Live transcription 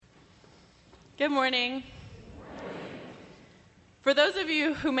Good morning. For those of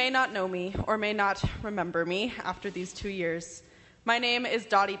you who may not know me or may not remember me after these 2 years, my name is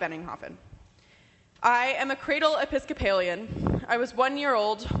Dottie Benninghoffen. I am a cradle Episcopalian. I was 1 year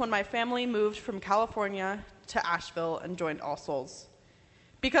old when my family moved from California to Asheville and joined All Souls.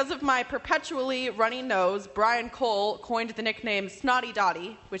 Because of my perpetually runny nose, Brian Cole coined the nickname Snotty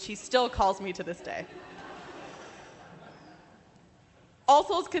Dottie, which he still calls me to this day. All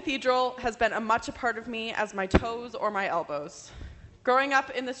Souls Cathedral has been as much a part of me as my toes or my elbows. Growing up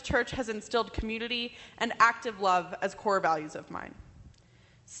in this church has instilled community and active love as core values of mine.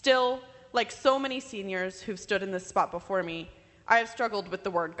 Still, like so many seniors who've stood in this spot before me, I have struggled with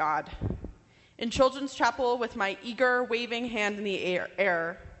the word God. In Children's Chapel, with my eager, waving hand in the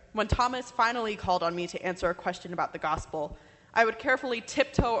air, when Thomas finally called on me to answer a question about the gospel, I would carefully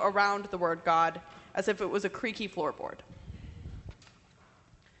tiptoe around the word God as if it was a creaky floorboard.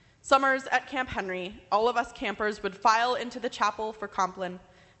 Summers at Camp Henry, all of us campers would file into the chapel for Compline,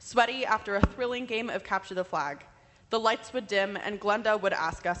 sweaty after a thrilling game of Capture the Flag. The lights would dim, and Glenda would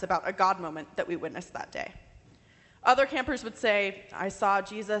ask us about a God moment that we witnessed that day. Other campers would say, I saw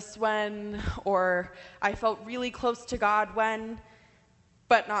Jesus when, or I felt really close to God when,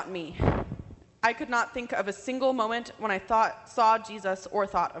 but not me. I could not think of a single moment when I saw Jesus or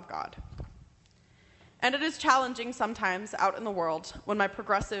thought of God. And it is challenging sometimes out in the world when my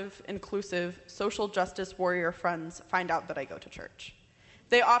progressive, inclusive, social justice warrior friends find out that I go to church.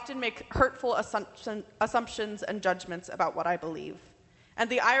 They often make hurtful assumptions and judgments about what I believe, and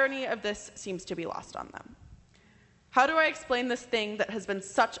the irony of this seems to be lost on them. How do I explain this thing that has been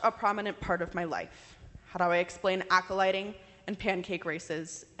such a prominent part of my life? How do I explain acolyting and pancake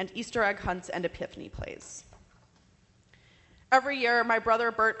races and Easter egg hunts and epiphany plays? Every year, my brother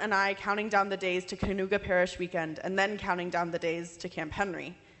Bert and I counting down the days to Canoga Parish Weekend and then counting down the days to Camp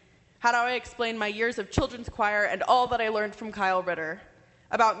Henry. How do I explain my years of children's choir and all that I learned from Kyle Ritter?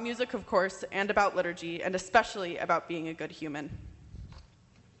 About music, of course, and about liturgy, and especially about being a good human.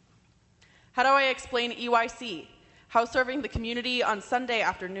 How do I explain EYC? How serving the community on Sunday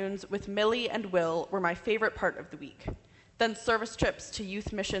afternoons with Millie and Will were my favorite part of the week. Then service trips to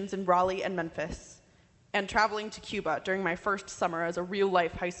youth missions in Raleigh and Memphis, and traveling to Cuba during my first summer as a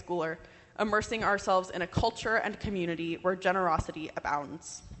real-life high schooler, immersing ourselves in a culture and community where generosity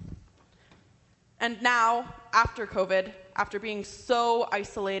abounds. And now, after COVID, after being so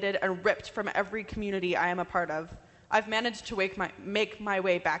isolated and ripped from every community I am a part of, I've managed to make my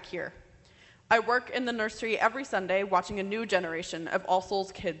way back here. I work in the nursery every Sunday watching a new generation of All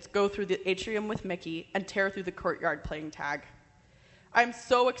Souls kids go through the atrium with Mickey and tear through the courtyard playing tag. I'm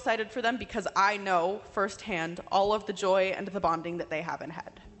so excited for them because I know firsthand all of the joy and the bonding that they have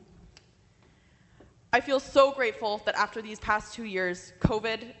ahead. I feel so grateful that after these past 2 years,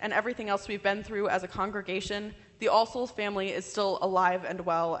 COVID and everything else we've been through as a congregation, the All Souls family is still alive and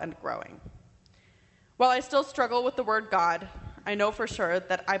well and growing. While I still struggle with the word God, I know for sure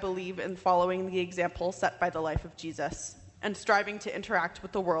that I believe in following the example set by the life of Jesus and striving to interact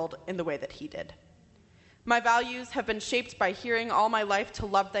with the world in the way that he did. My values have been shaped by hearing all my life to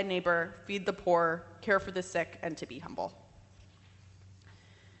love thy neighbor, feed the poor, care for the sick, and to be humble.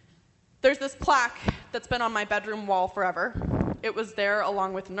 There's this plaque that's been on my bedroom wall forever. It was there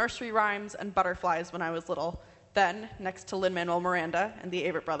along with nursery rhymes and butterflies when I was little, then next to Lin-Manuel Miranda and the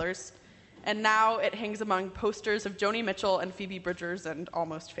Avett Brothers, and now it hangs among posters of Joni Mitchell and Phoebe Bridgers and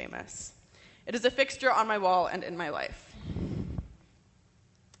Almost Famous. It is a fixture on my wall and in my life.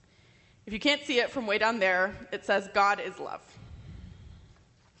 If you can't see it from way down there, it says, God is love.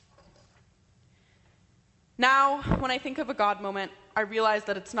 Now, when I think of a God moment, I realize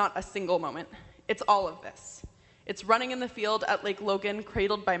that it's not a single moment. It's all of this. It's running in the field at Lake Logan,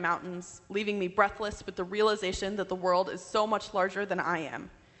 cradled by mountains, leaving me breathless with the realization that the world is so much larger than I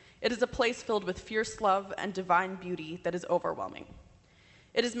am. It is a place filled with fierce love and divine beauty that is overwhelming.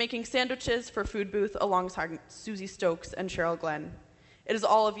 It is making sandwiches for Food Booth alongside Susie Stokes and Cheryl Glenn. It is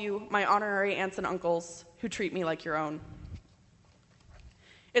all of you, my honorary aunts and uncles, who treat me like your own.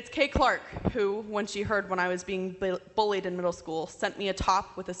 It's Kay Clark who, when she heard when I was being bullied in middle school, sent me a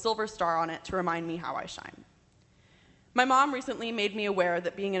top with a silver star on it to remind me how I shine. My mom recently made me aware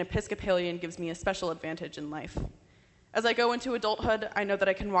that being an Episcopalian gives me a special advantage in life. As I go into adulthood, I know that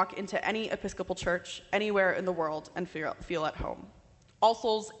I can walk into any Episcopal church anywhere in the world and feel at home. All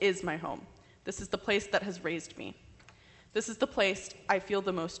Souls is my home. This is the place that has raised me. This is the place I feel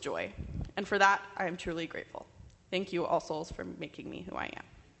the most joy, and for that, I am truly grateful. Thank you, All Souls, for making me who I am.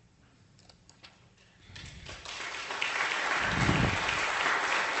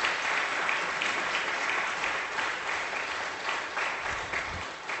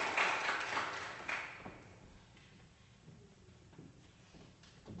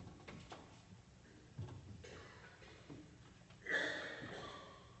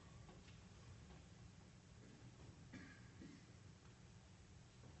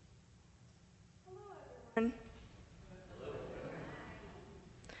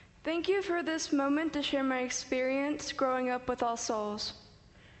 Thank you for this moment to share my experience growing up with All Souls.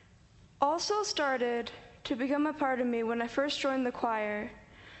 All Souls started to become a part of me when I first joined the choir.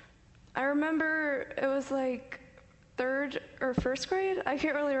 I remember it was like third or first grade? I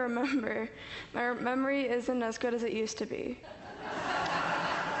can't really remember. My memory isn't as good as it used to be.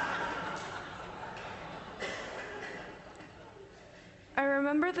 I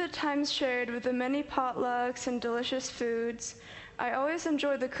remember the times shared with the many potlucks and delicious foods. I always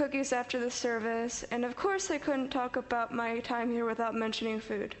enjoyed the cookies after the service, and of course I couldn't talk about my time here without mentioning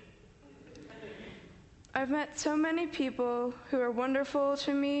food. I've met so many people who are wonderful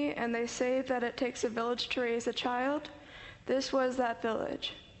to me, and they say that it takes a village to raise a child. This was that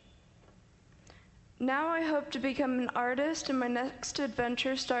village. Now I hope to become an artist, and my next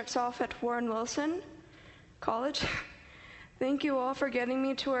adventure starts off at Warren Wilson College. Thank you all for getting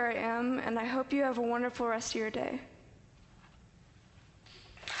me to where I am, and I hope you have a wonderful rest of your day.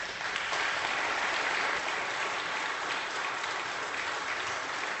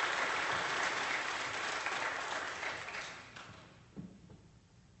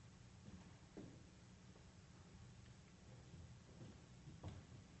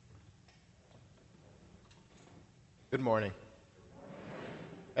 Good morning.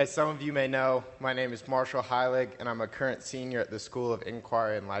 As some of you may know, my name is Marshall Heilig, and I'm a current senior at the School of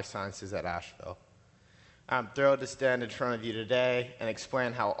Inquiry and Life Sciences at Asheville. I'm thrilled to stand in front of you today and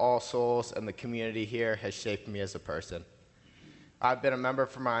explain how All Souls and the community here has shaped me as a person. I've been a member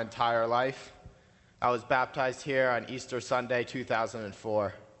for my entire life. I was baptized here on Easter Sunday,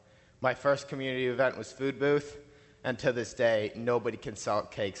 2004. My first community event was Food Booth, and to this day, nobody can sell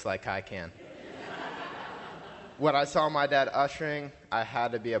cakes like I can. When I saw my dad ushering, I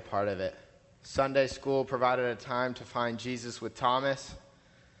had to be a part of it. Sunday school provided a time to find Jesus with Thomas,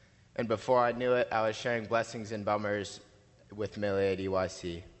 and before I knew it, I was sharing blessings and bummers with Millie at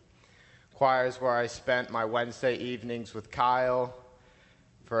EYC. Choirs where I spent my Wednesday evenings with Kyle,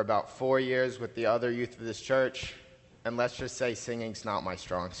 for about 4 years with the other youth of this church, and let's just say singing's not my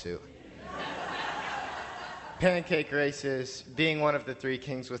strong suit. Pancake races, being one of the three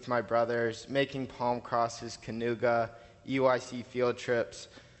kings with my brothers, making palm crosses, Canuga, EYC field trips,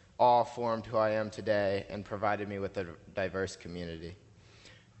 all formed who I am today and provided me with a diverse community.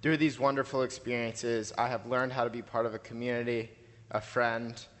 Through these wonderful experiences, I have learned how to be part of a community, a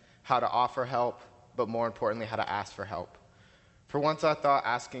friend, how to offer help, but more importantly, how to ask for help. For once I thought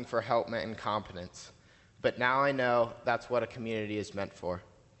asking for help meant incompetence, but now I know that's what a community is meant for.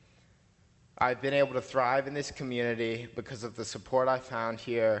 I've been able to thrive in this community because of the support I found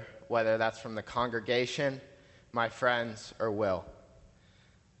here, whether that's from the congregation, my friends, or Will.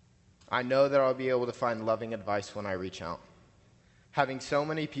 I know that I'll be able to find loving advice when I reach out. Having so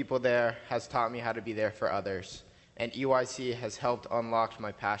many people there has taught me how to be there for others, and EYC has helped unlock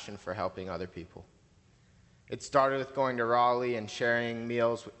my passion for helping other people. It started with going to Raleigh and sharing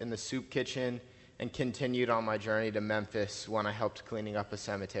meals in the soup kitchen, and continued on my journey to Memphis when I helped cleaning up a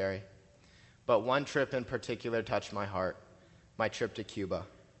cemetery. But one trip in particular touched my heart, my trip to Cuba.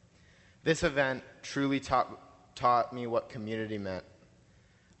 This event truly taught me what community meant.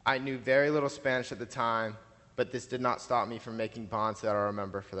 I knew very little Spanish at the time, but this did not stop me from making bonds that I'll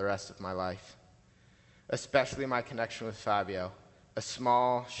remember for the rest of my life, especially my connection with Fabio, a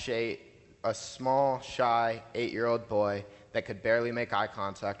small, shy 8-year-old boy that could barely make eye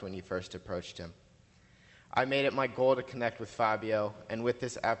contact when you first approached him. I made it my goal to connect with Fabio, and with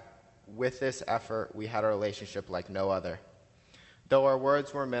this effort, we had a relationship like no other. Though our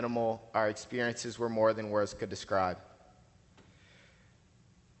words were minimal, our experiences were more than words could describe.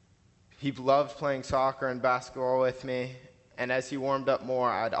 He loved playing soccer and basketball with me, and as he warmed up more,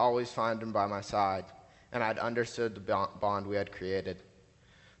 I'd always find him by my side, and I'd understood the bond we had created.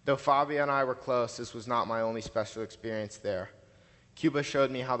 Though Fabio and I were close, this was not my only special experience there. Cuba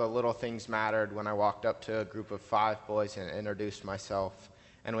showed me how the little things mattered when I walked up to a group of 5 boys and introduced myself,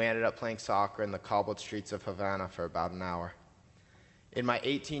 and we ended up playing soccer in the cobbled streets of Havana for about an hour. In my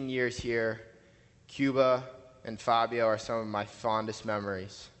 18 years here, Cuba and Fabio are some of my fondest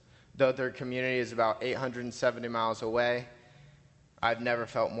memories. Though their community is about 870 miles away, I've never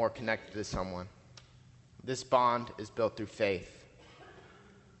felt more connected to someone. This bond is built through faith.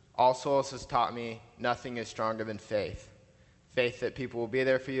 All Souls has taught me nothing is stronger than faith. Faith that people will be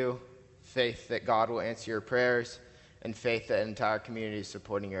there for you, faith that God will answer your prayers, and faith that an entire community is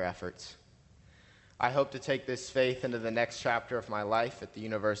supporting your efforts. I hope to take this faith into the next chapter of my life at the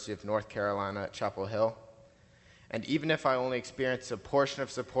University of North Carolina at Chapel Hill. And even if I only experience a portion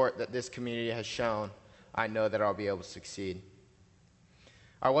of support that this community has shown, I know that I'll be able to succeed.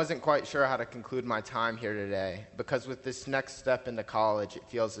 I wasn't quite sure how to conclude my time here today, because with this next step into college, it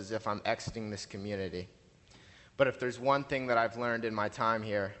feels as if I'm exiting this community. But if there's one thing that I've learned in my time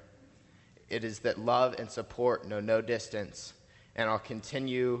here, it is that love and support know no distance, and I'll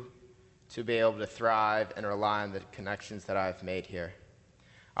continue to be able to thrive and rely on the connections that I've made here.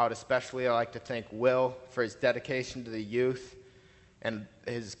 I would especially like to thank Will for his dedication to the youth and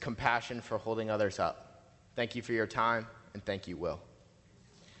his compassion for holding others up. Thank you for your time, and thank you, Will.